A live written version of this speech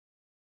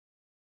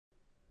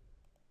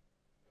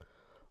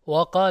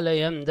وقال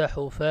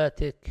يمدح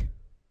فاتك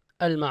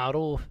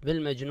المعروف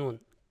بالمجنون: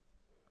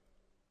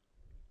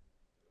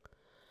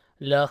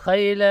 لا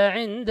خيل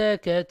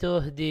عندك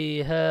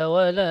تهديها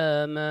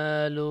ولا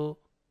مال،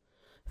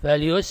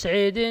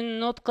 فليسعد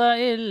النطق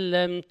إن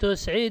لم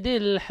تسعد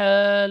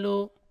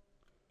الحال.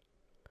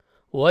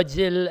 واجز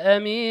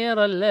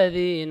الأمير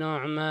الذي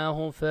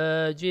نعماه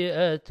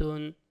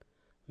فاجئة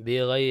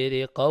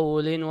بغير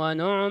قول،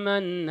 ونعم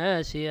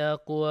الناس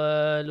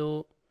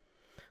أقوال.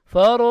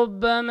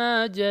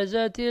 فربما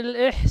جزت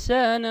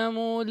الإحسان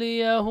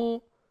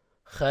موليه،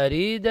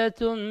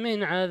 خريدة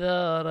من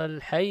عذار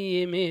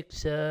الحي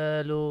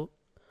مكسال.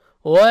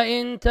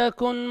 وإن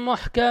تكن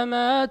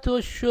محكمات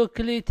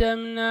الشكل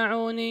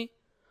تمنعني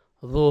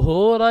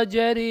ظهور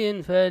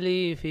جري،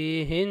 فلي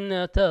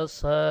فيهن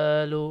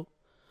تصال.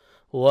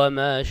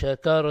 وما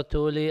شكرت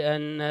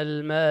لأن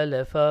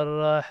المال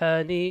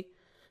فرحني،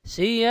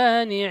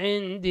 سيان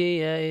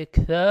عندي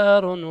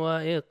إكثار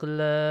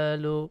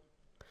وإقلال.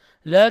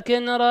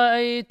 لكن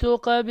رأيت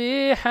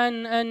قبيحا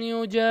أن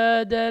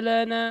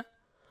يجادلنا،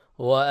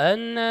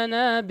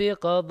 وأننا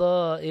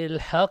بقضاء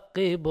الحق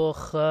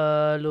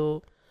بخال.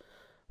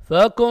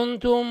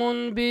 فكنت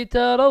منبت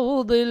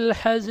روض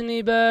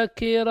الحزن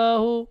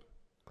باكره،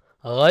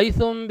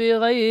 غيث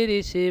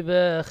بغير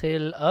سباخ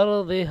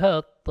الأرض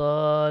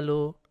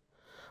هطال.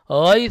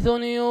 غيث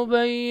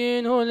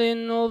يبين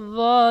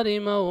للنظار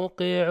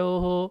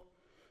موقعه،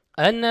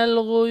 أن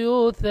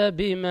الغيوث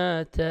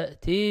بما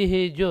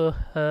تأتيه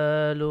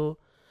جهال.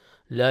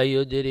 لا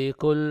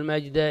يدرك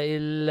المجد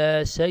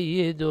إلا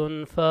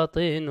سيد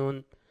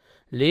فطن،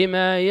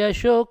 لما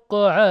يشق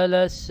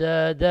على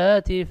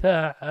السادات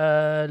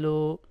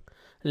فعال.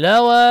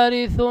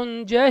 لوارث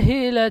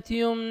جهلت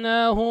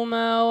يمناه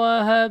ما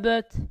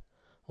وهبت،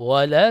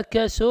 ولا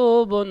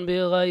كسوب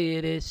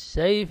بغير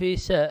السيف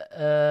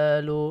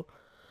سآل.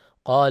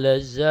 قال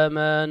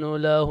الزمان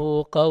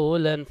له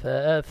قولا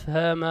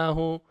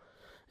فأفهمه،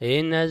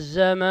 إن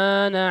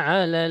الزمان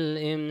على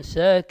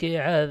الإمساك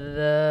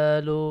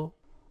عذال.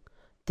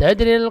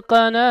 تدري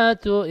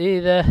القناة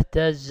إذا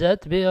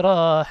اهتزت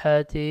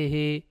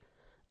براحته،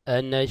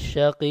 أن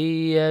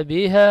الشقي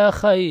بها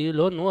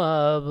خيل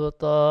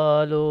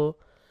وأبطال.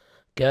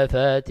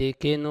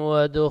 كفاتك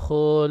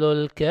ودخول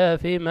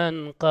الكاف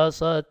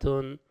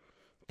منقصة،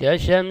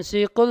 كشمس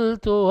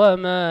قلت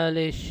وما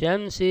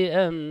للشمس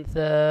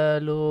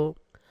أمثال.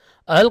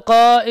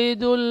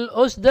 القائد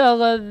الأسد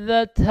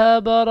غذتها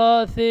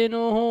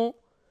براثنه،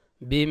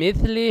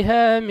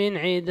 بمثلها من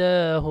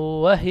عداه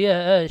وهي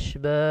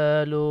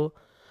أشبال.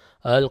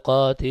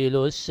 القاتل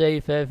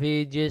السيف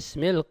في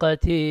جسم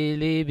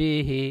القتيل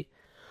به،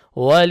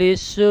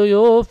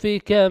 وللسيوف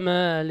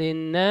كما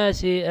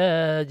للناس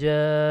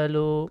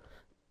آجال.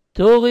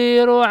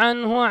 تغير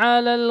عنه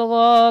على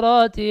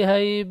الغارات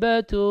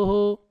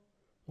هيبته،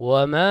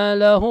 وما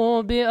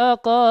له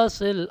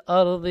بأقاصي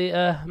الأرض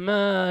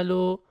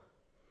أهمال.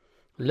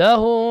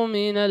 له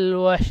من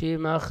الوحش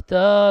ما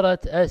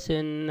اختارت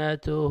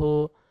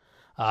أسنته،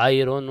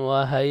 عير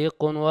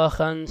وهيق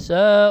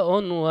وخنساء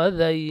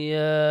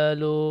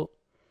وذيال.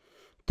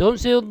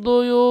 تمسي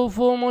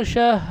الضيوف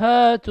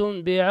مشهاة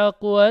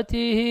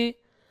بعقوته،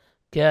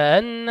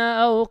 كأن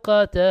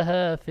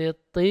أوقاتها في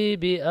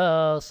الطيب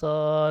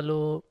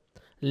آصال.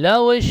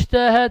 لو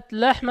اشتهت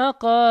لحم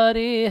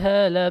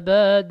قاريها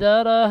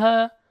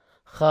لبادرها،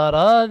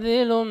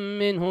 خراذل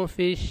منه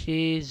في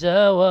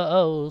الشيزا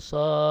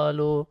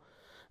وأوصال.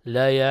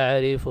 لا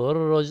يعرف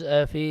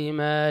الرزء في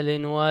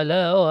مال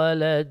ولا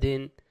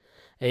ولد،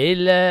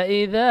 إلا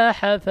إذا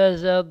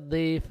حفز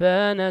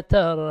الضيفان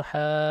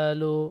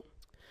ترحال.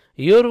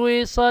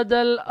 يروي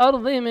صدى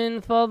الأرض من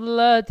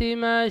فضلات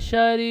ما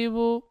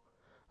شربوا،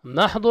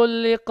 محض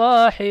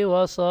اللقاح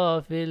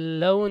وصافي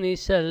اللون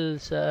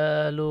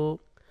سلسال.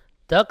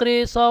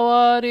 تقري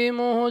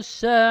صوارمه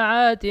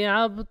الساعات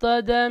عبط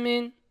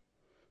دم،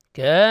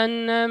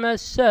 كأنما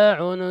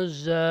الساع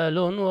نزال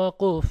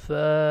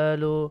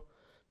وقفال.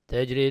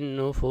 تجري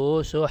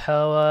النفوس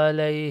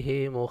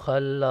حواليه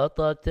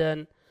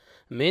مخلطة،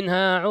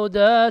 منها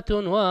عداة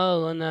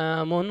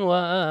وأغنام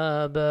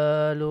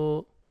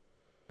وآبال.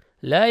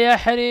 لا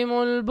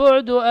يحرم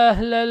البعد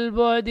أهل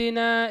البعد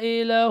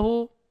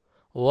نائله،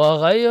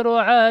 وغير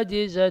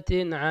عاجزة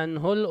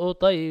عنه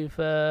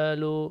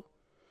الأطيفال.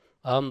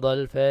 أمضى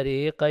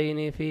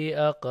الفريقين في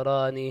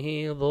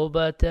أقرانه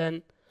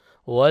ضبة،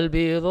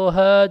 والبيض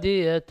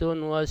هادية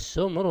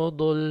والسمر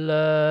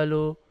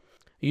ضلال.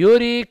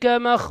 يريك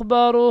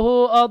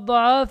مخبره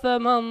أضعاف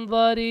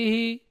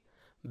منظره،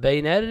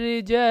 بين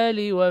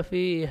الرجال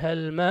وفيها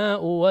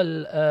الماء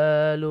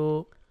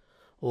والآل.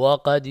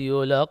 وقد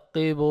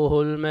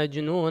يلقبه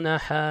المجنون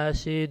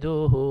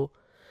حاسده،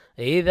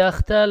 إذا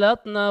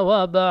اختلطن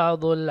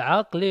وبعض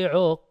العقل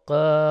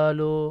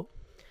عقال.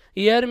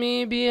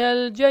 يرمي بها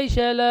الجيش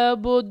لا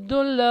بد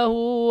له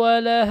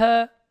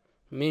ولها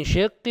من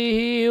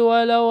شقه،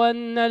 ولو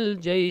أن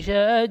الجيش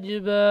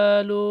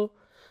أجبال.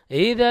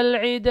 إذا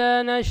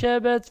العدا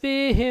نشبت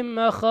فيهم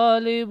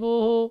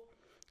مخالبه،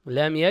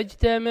 لم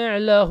يجتمع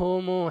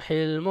لهم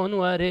حلم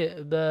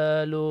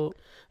ورئبال،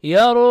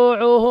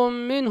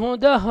 يروعهم منه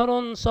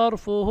دهر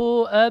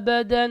صرفه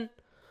أبدا،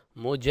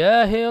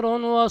 مجاهر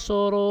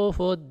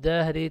وصروف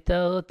الدهر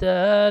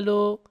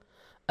تغتال،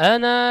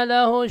 أنا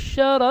له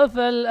الشرف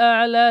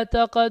الأعلى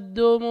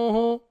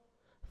تقدمه،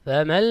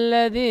 فما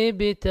الذي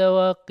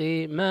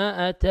بتوقي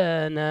ما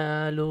أتى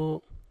نال،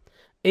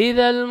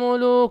 إذا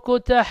الملوك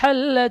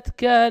تحلت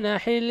كان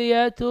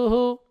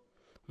حليته،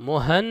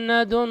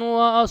 مهند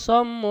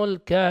وأصم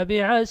الكعب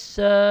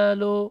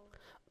عسال،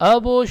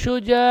 أبو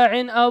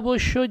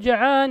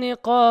الشجعان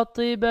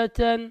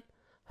قاطبة،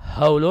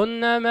 هول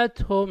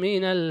نمته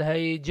من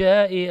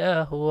الهيجاء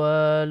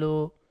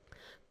أهوال،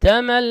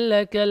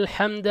 تملك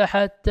الحمد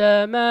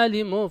حتى ما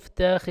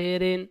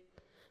لمفتخر،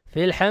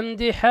 في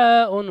الحمد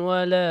حاء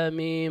ولا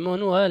ميم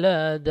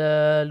ولا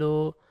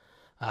دال،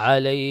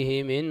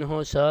 عليه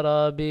منه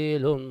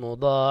سرابيل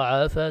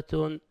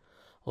مضاعفة،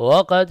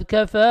 وقد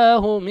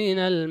كفاه من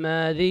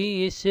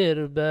الماذي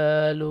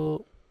سربال،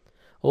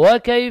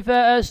 وكيف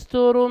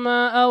أستر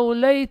ما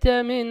أوليت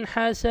من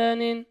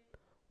حسن،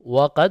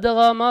 وقد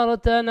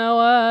غمرت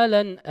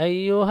نوالا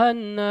أيها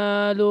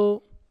النال،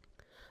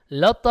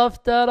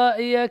 لطفت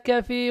رأيك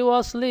في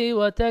وصلي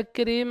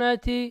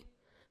وتكرمتي،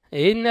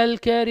 إن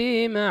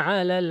الكريم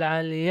على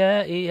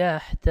العلياء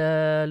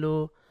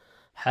يحتال،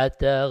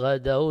 حتى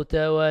غدوت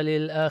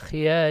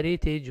وللأخيار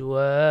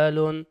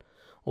تجوال،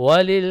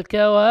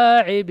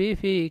 وللكواعب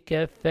في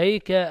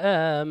كفيك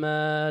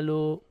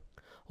آمال،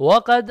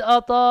 وقد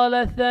أطال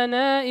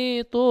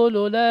الثناء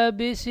طول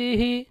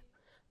لابسه،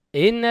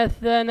 إن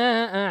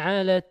الثناء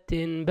على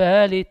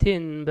التنبال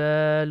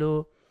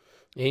تنبال،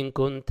 إن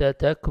كنت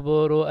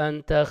تكبر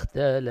أن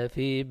تختال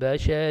في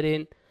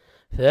بشر،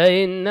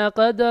 فإن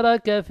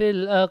قدرك في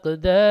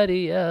الأقدار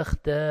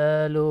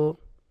يختال،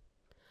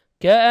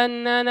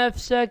 كأن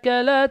نفسك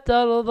لا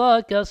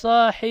ترضى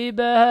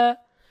كصاحبها،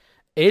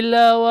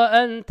 إلا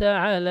وأنت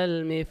على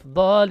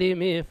المفضال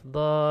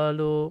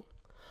مفضال،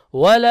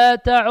 ولا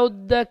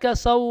تعدك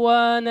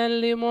صوانا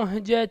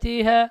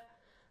لمهجتها،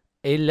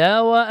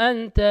 إلا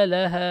وأنت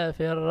لها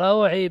في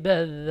الروع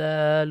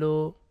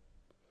بذال،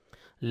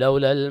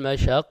 لولا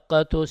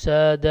المشقة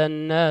ساد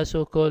الناس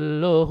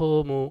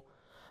كلهم،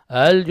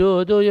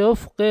 الجود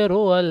يفقر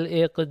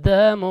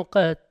والإقدام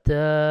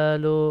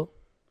قتال،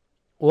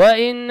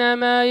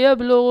 وإنما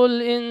يبلغ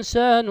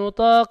الإنسان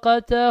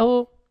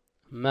طاقته،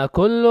 ما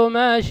كل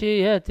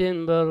ماشية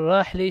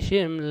بالرحل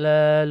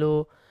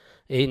شملال،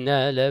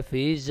 إنا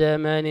لفي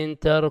زمن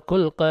ترك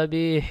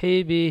القبيح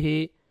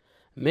به،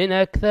 من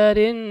أكثر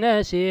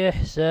الناس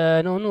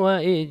إحسان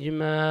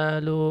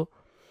وإجمال،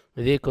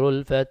 ذكر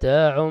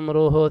الفتى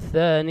عمره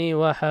الثاني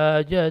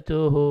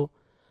وحاجته،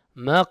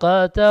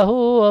 مقاته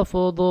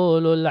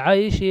وفضول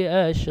العيش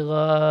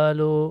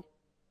أشغال.